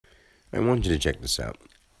I want you to check this out.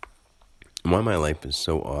 Why my life is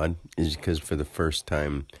so odd is because for the first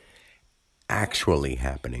time actually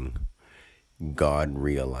happening, God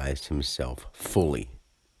realized himself fully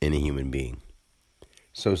in a human being.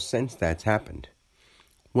 So since that's happened,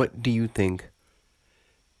 what do you think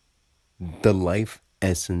the life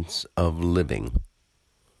essence of living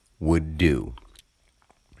would do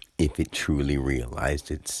if it truly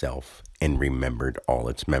realized itself and remembered all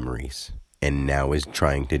its memories and now is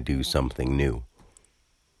trying to do something new?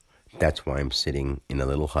 That's why I'm sitting in a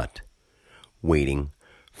little hut, waiting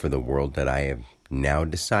for the world that I have now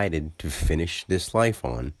decided to finish this life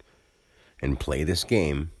on and play this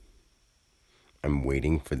game. I'm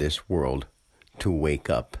waiting for this world to wake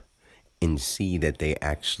up and see that they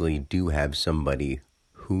actually do have somebody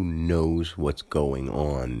who knows what's going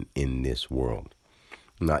on in this world.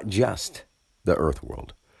 Not just the earth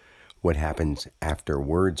world. What happens after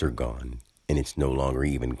words are gone and it's no longer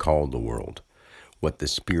even called the world. What the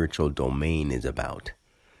spiritual domain is about.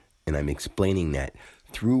 And I'm explaining that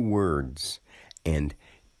through words. And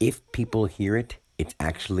if people hear it, it's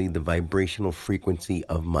actually the vibrational frequency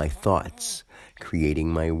of my thoughts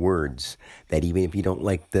creating my words. That even if you don't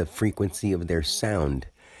like the frequency of their sound,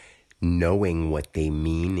 knowing what they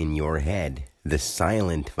mean in your head, the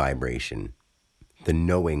silent vibration, the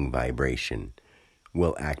knowing vibration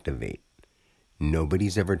will activate.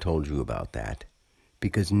 Nobody's ever told you about that.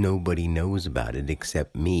 Because nobody knows about it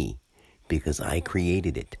except me, because I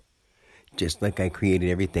created it. Just like I created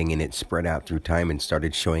everything and it spread out through time and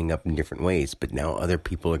started showing up in different ways, but now other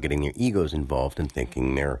people are getting their egos involved and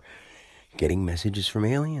thinking they're getting messages from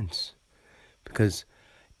aliens. Because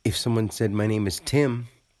if someone said, my name is Tim,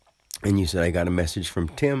 and you said, I got a message from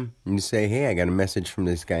Tim, and you say, hey, I got a message from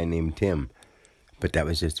this guy named Tim. But that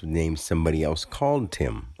was just the name somebody else called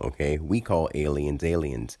Tim, okay? We call aliens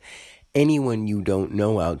aliens. Anyone you don't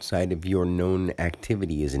know outside of your known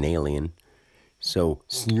activity is an alien. So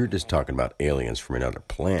you're just talking about aliens from another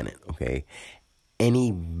planet, okay?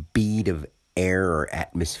 Any bead of air or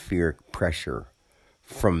atmospheric pressure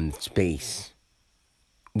from space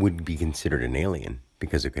would be considered an alien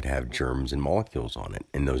because it could have germs and molecules on it,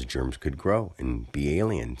 and those germs could grow and be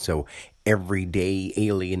alien. So everyday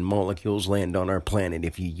alien molecules land on our planet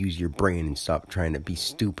if you use your brain and stop trying to be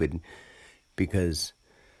stupid, because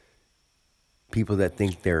people that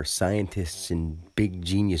think they're scientists and big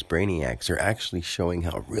genius brainiacs are actually showing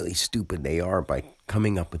how really stupid they are by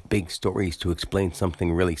coming up with big stories to explain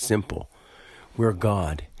something really simple. We're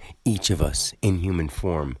God, each of us in human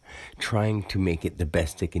form, trying to make it the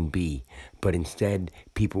best it can be. But instead,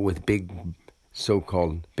 people with big,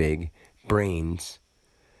 so-called big brains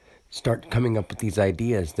start coming up with these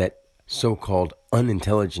ideas that so-called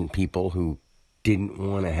unintelligent people who didn't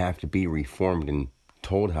want to have to be reformed and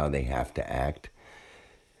told how they have to act,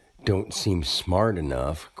 don't seem smart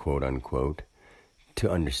enough, quote unquote, to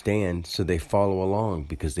understand, so they follow along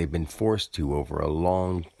because they've been forced to over a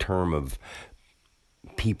long term of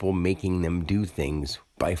people making them do things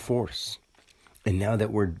by force. And now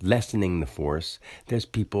that we're lessening the force, there's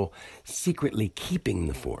people secretly keeping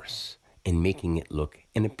the force and making it look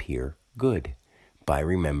and appear good by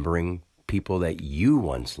remembering people that you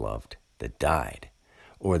once loved that died,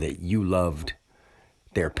 or that you loved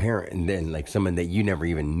their parent, and then like someone that you never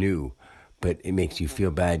even knew, but it makes you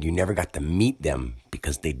feel bad you never got to meet them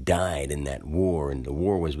because they died in that war, and the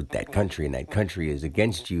war was with that country, and that country is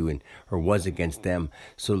against you and or was against them,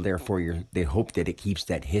 so therefore they hope that it keeps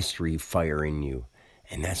that history fire in you,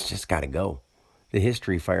 and that's just got to go. The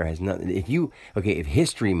history fire has nothing. If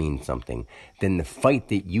history means something, then the fight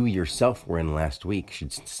that you yourself were in last week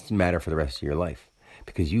should matter for the rest of your life,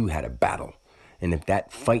 because you had a battle. And if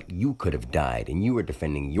that fight, you could have died, and you were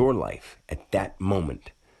defending your life at that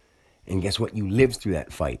moment. And guess what? You lived through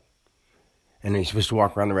that fight. And then you're supposed to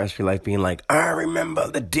walk around the rest of your life being like, I remember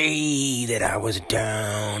the day that I was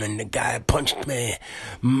down and the guy punched me.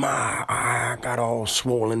 My eye got all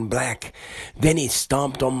swollen black. Then he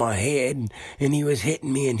stomped on my head and he was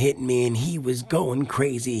hitting me and he was going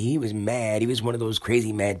crazy. He was mad. He was one of those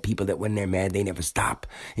crazy mad people that when they're mad, they never stop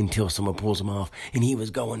until someone pulls them off. And he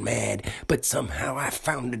was going mad. But somehow I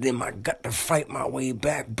found it in my gut to fight my way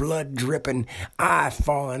back, blood dripping, eye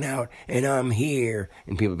falling out, and I'm here.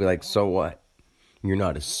 And people be like, so what? You're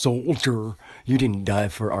not a soldier. You didn't die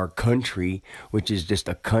for our country, which is just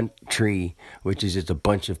a country, which is just a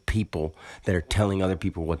bunch of people that are telling other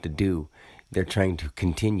people what to do. They're trying to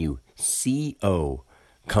continue. CO,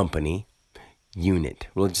 company, unit.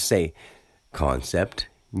 We'll just say concept,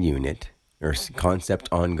 unit, or concept,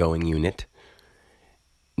 ongoing unit.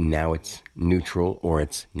 Now it's neutral, or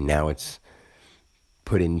now it's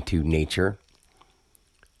put into nature.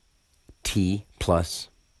 T plus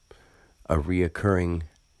a reoccurring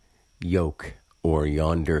yoke or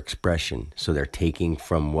yonder expression. So they're taking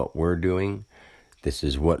from what we're doing. This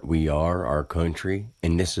is what we are, our country,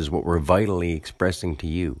 and this is what we're vitally expressing to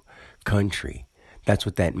you, country. That's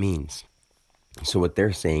what that means. So what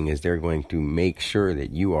they're saying is they're going to make sure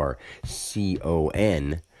that you are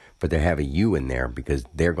C-O-N, but they have a U in there because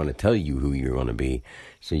they're going to tell you who you're going to be.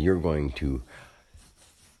 So you're going to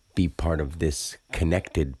be part of this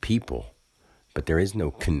connected people. But there is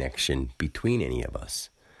no connection between any of us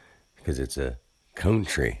because it's a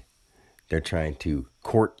country. They're trying to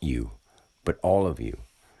court you, but all of you,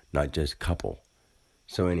 not just couple.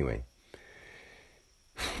 So anyway,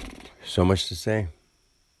 so much to say.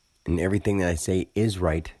 And everything that I say is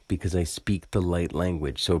right because I speak the light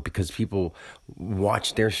language. So because people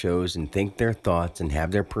watch their shows and think their thoughts and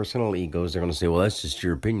have their personal egos, they're going to say, well, that's just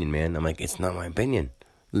your opinion, man. I'm like, it's not my opinion.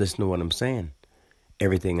 Listen to what I'm saying.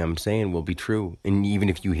 Everything I'm saying will be true. And even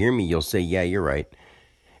if you hear me, you'll say, yeah, you're right.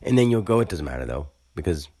 And then you'll go, it doesn't matter though.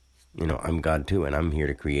 Because, I'm God too. And I'm here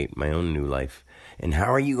to create my own new life. And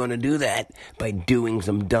how are you going to do that? By doing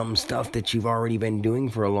some dumb stuff that you've already been doing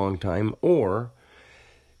for a long time, or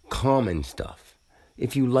common stuff.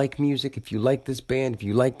 If you like music, if you like this band, if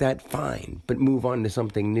you like that, fine. But move on to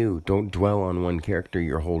something new. Don't dwell on one character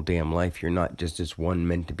your whole damn life. You're not just this one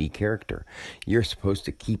meant-to-be character. You're supposed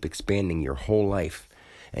to keep expanding your whole life.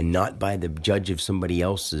 And not by the judge of somebody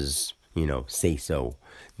else's, say-so.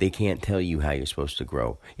 They can't tell you how you're supposed to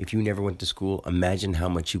grow. If you never went to school, imagine how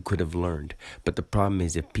much you could have learned. But the problem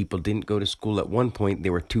is if people didn't go to school at one point, they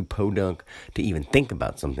were too podunk to even think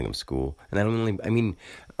about something of school. And I'm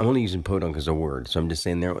only using podunk as a word. So I'm just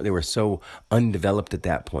saying they were so undeveloped at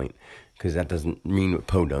that point. Because that doesn't mean what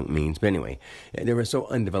podunk means. But anyway, they were so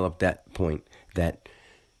undeveloped at that point that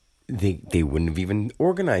they wouldn't have even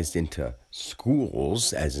organized into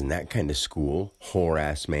schools, as in that kind of school.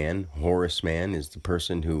 Horace man is the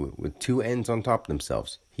person who, with two N's on top of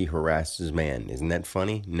themselves, he harasses man. Isn't that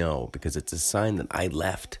funny? No, because it's a sign that I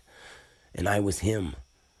left, and I was him.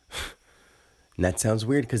 And that sounds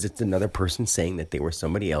weird because it's another person saying that they were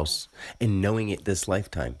somebody else and knowing it this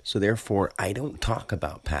lifetime. So therefore, I don't talk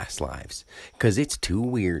about past lives because it's too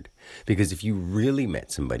weird. Because if you really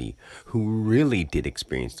met somebody who really did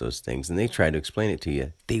experience those things and they tried to explain it to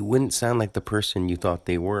you, they wouldn't sound like the person you thought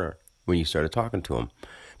they were when you started talking to them,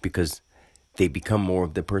 because they become more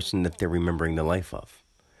of the person that they're remembering the life of.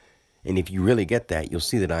 And if you really get that, you'll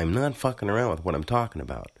see that I'm not fucking around with what I'm talking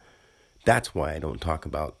about. That's why I don't talk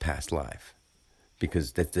about past life.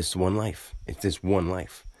 Because that's this one life. It's this one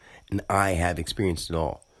life. And I have experienced it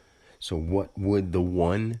all. So what would the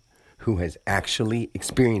one who has actually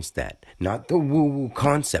experienced that, not the woo-woo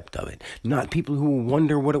concept of it, not people who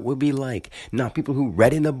wonder what it would be like, not people who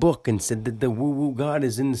read in a book and said that the woo-woo God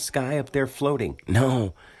is in the sky up there floating.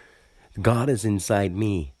 No, God is inside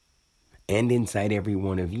me and inside every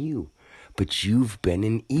one of you. But you've been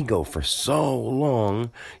an ego for so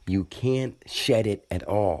long, you can't shed it at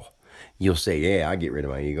all. You'll say, yeah, I get rid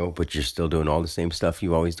of my ego, but you're still doing all the same stuff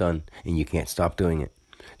you've always done, and you can't stop doing it.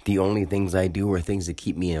 The only things I do are things that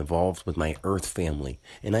keep me involved with my earth family.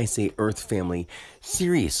 And I say earth family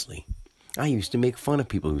seriously. I used to make fun of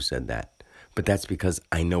people who said that, but that's because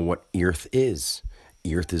I know what earth is.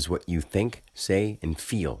 Earth is what you think, say, and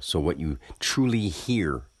feel. So what you truly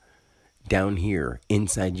hear down here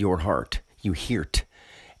inside your heart, you heart,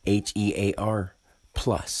 H-E-A-R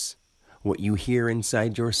plus. What you hear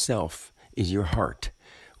inside yourself is your heart,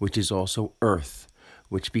 which is also earth,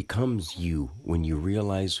 which becomes you when you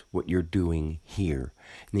realize what you're doing here.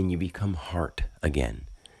 And then you become heart again.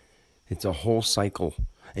 It's a whole cycle,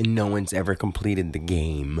 and no one's ever completed the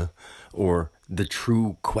game or the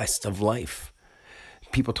true quest of life.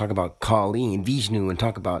 People talk about Kali and Vishnu and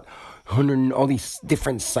talk about all these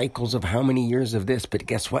different cycles of how many years of this, but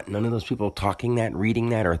guess what? None of those people talking that, reading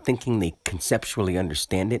that, or thinking they conceptually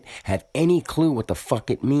understand it have any clue what the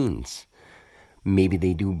fuck it means. Maybe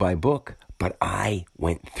they do by book, but I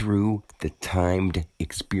went through the timed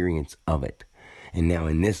experience of it. And now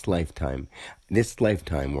in this lifetime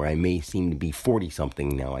where I may seem to be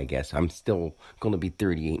 40-something now, I guess, I'm still going to be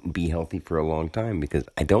 38 and be healthy for a long time because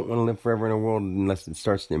I don't want to live forever in a world unless it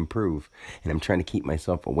starts to improve. And I'm trying to keep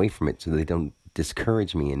myself away from it so they don't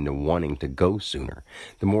discourage me into wanting to go sooner.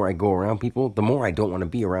 The more I go around people, the more I don't want to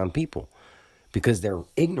be around people because they're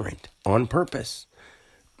ignorant on purpose.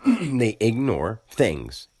 They ignore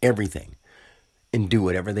things, everything, and do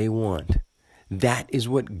whatever they want. That is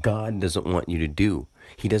what God doesn't want you to do.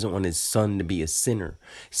 He doesn't want his son to be a sinner.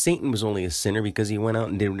 Satan was only a sinner because he went out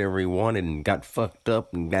and did whatever he wanted and got fucked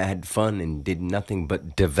up and had fun and did nothing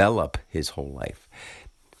but develop his whole life.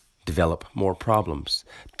 develop more problems.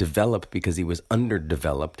 Develop because he was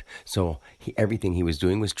underdeveloped. So everything he was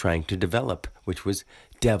doing was trying to develop, which was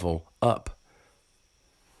devil up.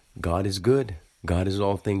 God is good. God is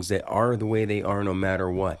all things that are the way they are no matter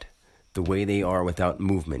what. The way they are without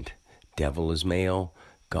movement. Devil is male,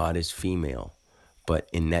 God is female. But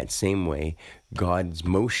in that same way, God's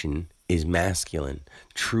motion is masculine.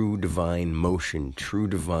 True divine motion, true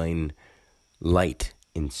divine light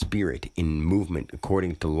in spirit, in movement,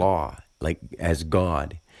 according to law, like as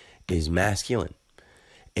God, is masculine.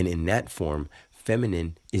 And in that form,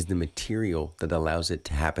 feminine is the material that allows it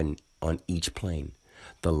to happen on each plane.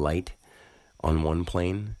 The light on one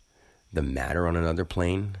plane, the matter on another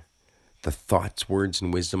plane, the thoughts, words,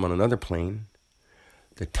 and wisdom on another plane,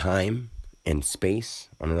 the time and space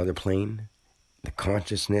on another plane, the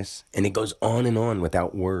consciousness, and it goes on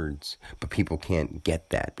without words. But people can't get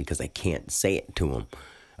that because I can't say it to them.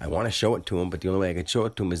 I want to show it to them, but the only way I could show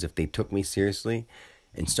it to them is if they took me seriously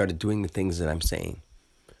and started doing the things that I'm saying.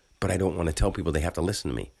 But I don't want to tell people they have to listen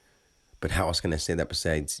to me. But how else can I say that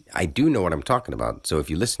besides, I do know what I'm talking about, so if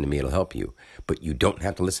you listen to me, it'll help you. But you don't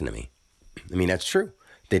have to listen to me. I mean, that's true.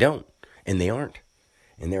 They don't, and they aren't.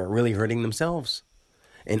 And they're really hurting themselves.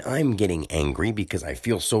 And I'm getting angry because I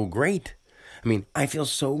feel so great. I mean, I feel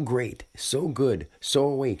so great, so good, so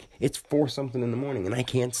awake. It's 4-something in the morning, and I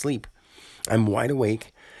can't sleep. I'm wide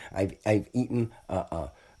awake. I've eaten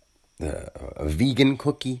a vegan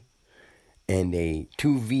cookie and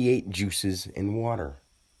 2 V8 juices and water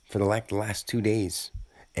for the last 2 days.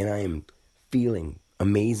 And I am feeling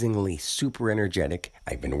amazingly super energetic.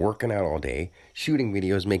 I've been working out all day, shooting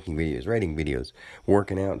videos, making videos, writing videos,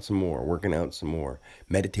 working out some more,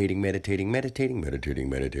 meditating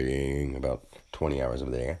about 20 hours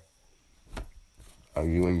of the day. Are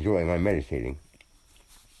you enjoying my meditating?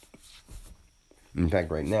 In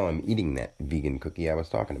fact, right now I'm eating that vegan cookie I was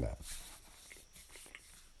talking about.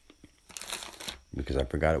 Because I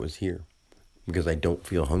forgot it was here. Because I don't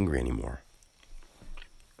feel hungry anymore.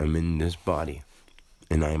 I'm in this body.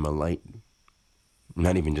 And I am a light,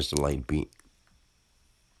 not even just a light being.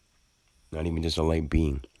 Not even just a light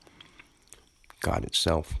being. God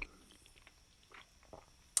itself.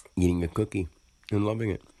 Eating a cookie and loving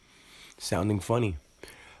it. Sounding funny.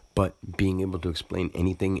 But being able to explain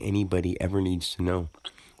anything anybody ever needs to know.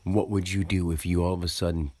 What would you do if you all of a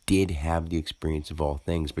sudden did have the experience of all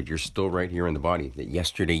things, but you're still right here in the body? That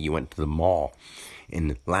yesterday you went to the mall,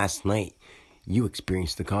 and last night you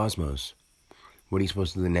experienced the cosmos. What are you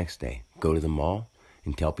supposed to do the next day? Go to the mall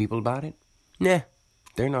and tell people about it? Nah,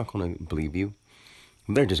 they're not going to believe you.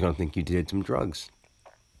 They're just going to think you did some drugs.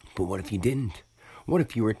 But what if you didn't? What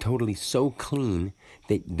if you were totally so clean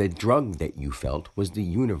that the drug that you felt was the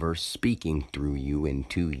universe speaking through you and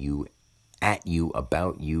to you, at you,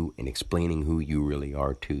 about you, and explaining who you really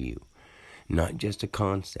are to you? Not just a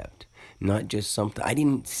concept, not just something. I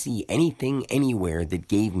didn't see anything anywhere that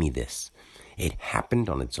gave me this. It happened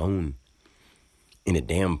on its own. In a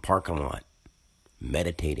damn parking lot,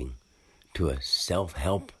 meditating to a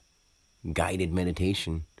self-help guided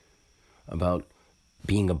meditation about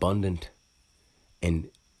being abundant.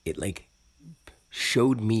 And it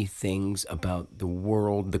showed me things about the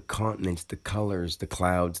world, the continents, the colors, the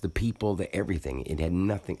clouds, the people, the everything. It had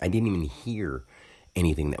nothing. I didn't even hear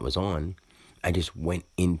anything that was on. I just went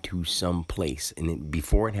into some place. And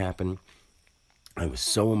before it happened, I was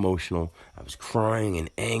so emotional. I was crying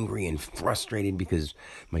and angry and frustrated because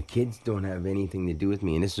my kids don't have anything to do with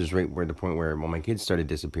me. And this is right where the point where my kids started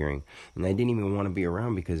disappearing. And I didn't even want to be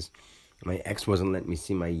around because my ex wasn't letting me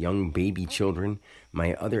see my young baby children.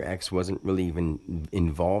 My other ex wasn't really even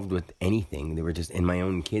involved with anything. They were just, and my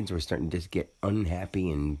own kids were starting to just get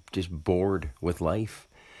unhappy and just bored with life.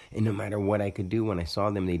 And no matter what I could do, when I saw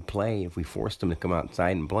them, they'd play if we forced them to come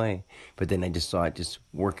outside and play. But then I just saw it just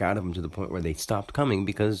work out of them to the point where they stopped coming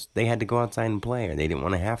because they had to go outside and play, or they didn't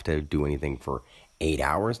want to have to do anything for 8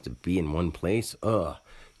 hours to be in one place. Ugh,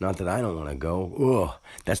 not that I don't want to go. Ugh,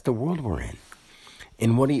 that's the world we're in.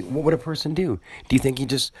 And what would a person do? Do you think you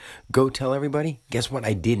just go tell everybody? Guess what?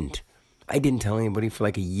 I didn't. I didn't tell anybody for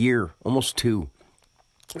like a year, almost 2.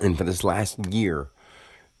 And for this last year,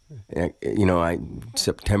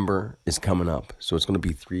 September is coming up, so it's going to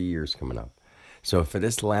be 3 years coming up. So for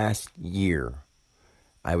this last year,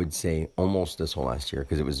 I would say almost this whole last year,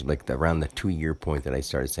 because it was like around the 2-year point that I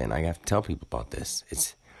started saying, I have to tell people about this.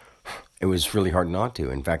 It was really hard not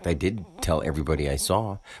to. In fact, I did tell everybody I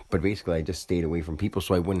saw, but basically I just stayed away from people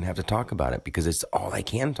so I wouldn't have to talk about it, because it's all I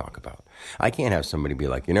can talk about. I can't have somebody be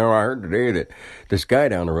like, I heard today that this guy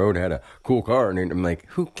down the road had a cool car, and I'm like,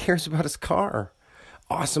 who cares about his car?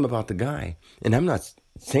 Awesome about the guy. And I'm not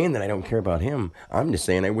saying that I don't care about him. I'm just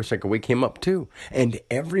saying I wish I could wake him up too. And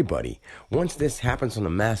everybody, once this happens on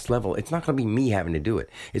a mass level, it's not going to be me having to do it.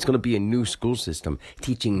 It's going to be a new school system,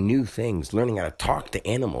 teaching new things, learning how to talk to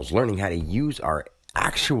animals, learning how to use our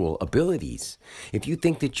actual abilities. If you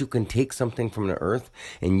think that you can take something from the earth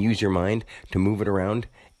and use your mind to move it around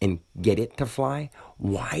and get it to fly,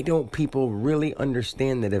 why don't people really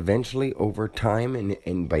understand that eventually over time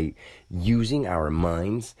and by using our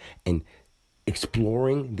minds and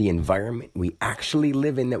exploring the environment we actually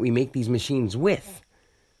live in that we make these machines with,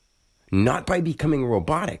 not by becoming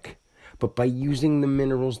robotic, but by using the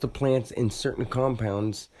minerals, the plants, and certain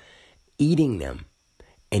compounds, eating them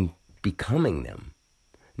and becoming them,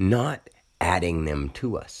 not adding them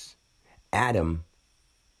to us. Adam,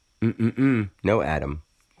 no Adam,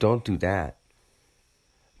 don't do that.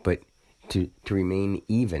 But to remain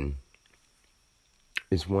even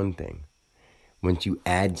is one thing. Once you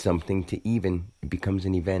add something to even, it becomes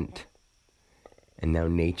an event. And now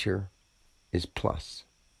nature is plus.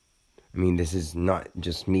 I mean, this is not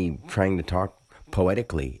just me trying to talk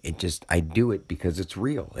poetically. I do it because it's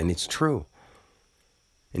real and it's true.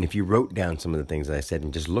 And if you wrote down some of the things that I said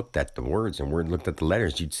and just looked at the words and looked at the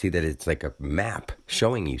letters, you'd see that it's like a map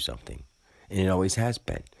showing you something. And it always has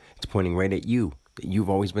been. It's pointing right at you. That you've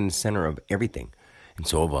always been the center of everything. And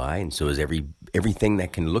so have I, and so is everything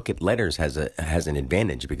that can look at letters has an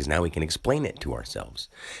advantage, because now we can explain it to ourselves.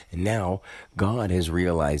 And now God has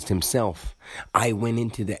realized himself. I went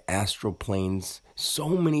into the astral planes so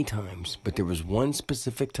many times, but there was one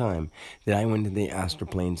specific time that I went to the astral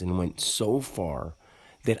planes and went so far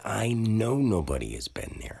that I know nobody has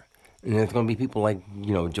been there. And there's going to be people like,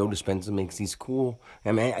 Joe Dispenza makes these cool.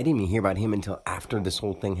 I mean, I didn't even hear about him until after this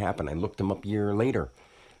whole thing happened. I looked him up a year later.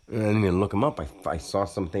 I didn't even look him up. I saw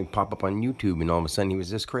something pop up on YouTube, and all of a sudden he was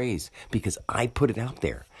this crazy because I put it out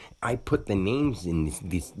there. I put the names in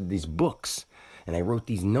these books, and I wrote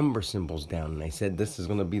these number symbols down, and I said this is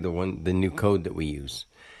going to be the new code that we use.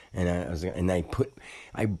 And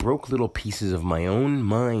I broke little pieces of my own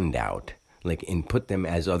mind out, and put them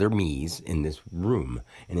as other me's in this room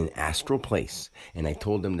in an astral place. And I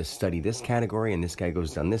told them to study this category, and this guy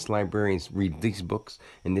goes down this library and reads these books,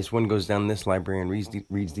 and this one goes down this library and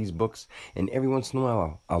reads these books. And every once in a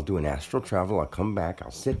while, I'll do an astral travel. I'll come back, I'll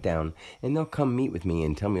sit down, and they'll come meet with me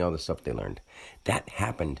and tell me all the stuff they learned. That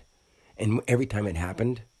happened. And every time it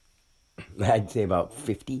happened, I'd say about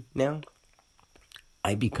 50 now,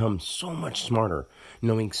 I become so much smarter,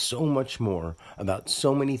 knowing so much more about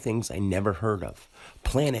so many things I never heard of,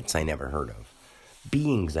 planets I never heard of,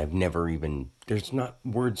 beings I've never even, there's not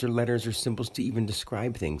words or letters or symbols to even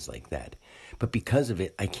describe things like that. But because of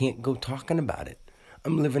it, I can't go talking about it.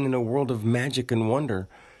 I'm living in a world of magic and wonder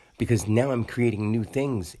because now I'm creating new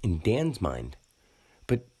things in Dan's mind.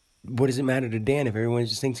 But what does it matter to Dan if everyone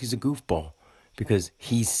just thinks he's a goofball? Because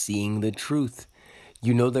he's seeing the truth.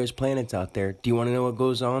 There's planets out there. Do you want to know what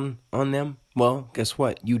goes on them? Well, guess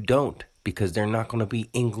what? You don't, because they're not going to be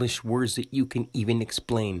English words that you can even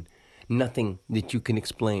explain. Nothing that you can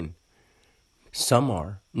explain. Some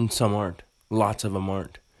are, and some aren't. Lots of them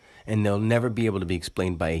aren't. And they'll never be able to be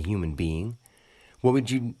explained by a human being. How would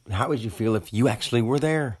you feel if you actually were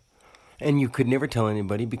there? And you could never tell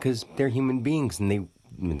anybody because they're human beings, and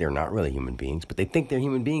they're not really human beings, but they think they're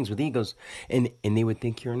human beings with egos, and they would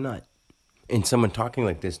think you're a nut. And someone talking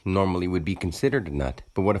like this normally would be considered a nut.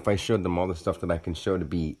 But what if I showed them all the stuff that I can show to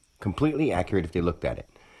be completely accurate if they looked at it?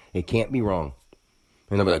 It can't be wrong.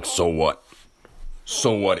 And they'll be like, so what?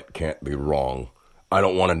 So what? It can't be wrong. I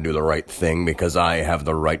don't want to do the right thing because I have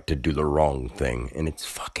the right to do the wrong thing. And it's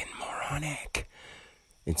fucking moronic.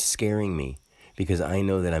 It's scaring me because I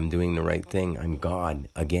know that I'm doing the right thing. I'm God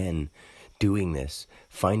again, doing this,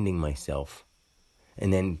 finding myself.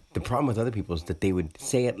 And then the problem with other people is that they would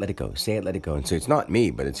say it, let it go, say it, let it go. And so it's not me,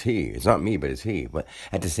 but it's he. It's not me, but it's he. But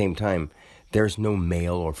at the same time, there's no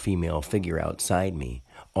male or female figure outside me.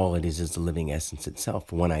 All it is the living essence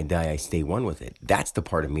itself. When I die, I stay one with it. That's the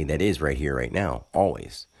part of me that is right here, right now,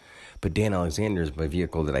 always. But Dan Alexander is my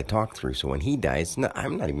vehicle that I talk through. So when he dies,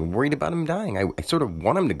 I'm not even worried about him dying. I sort of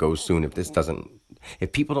want him to go soon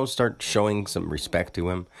if people don't start showing some respect to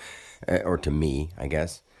him, or to me, I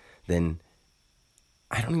guess, then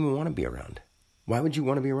I don't even want to be around. Why would you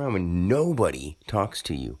want to be around when nobody talks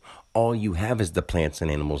to you? All you have is the plants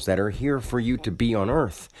and animals that are here for you to be on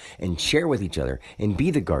earth and share with each other and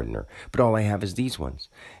be the gardener. But all I have is these ones.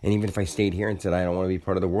 And even if I stayed here and said I don't want to be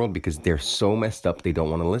part of the world because they're so messed up, they don't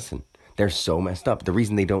want to listen. They're so messed up. The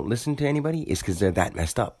reason they don't listen to anybody is because they're that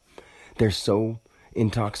messed up. They're so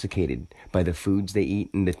intoxicated by the foods they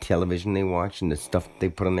eat and the television they watch and the stuff they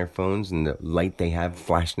put on their phones and the light they have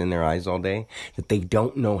flashing in their eyes all day, that they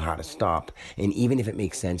don't know how to stop. And even if it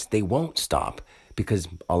makes sense, they won't stop, because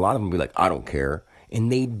a lot of them will be like, I don't care.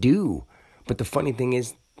 And they do. But the funny thing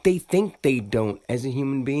is, they think they don't as a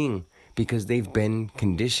human being, because they've been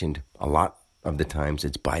conditioned. A lot of the times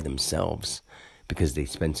it's by themselves, because they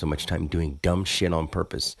spend so much time doing dumb shit on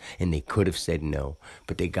purpose, and they could have said no,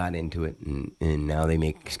 but they got into it, and now they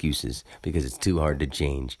make excuses because it's too hard to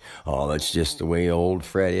change. Oh, that's just the way old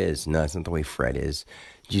Fred is. No, it's not the way Fred is.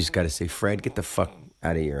 You just got to say, Fred, get the fuck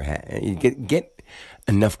out of your hat. Get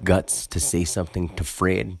enough guts to say something to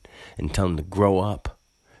Fred and tell him to grow up.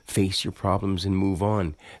 Face your problems and move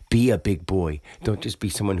on. Be a big boy. Don't just be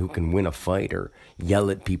someone who can win a fight or yell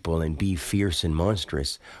at people and be fierce and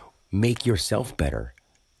monstrous. Make yourself better.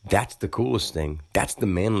 That's the coolest thing. That's the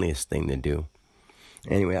manliest thing to do.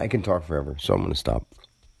 Anyway, I can talk forever, so I'm going to stop.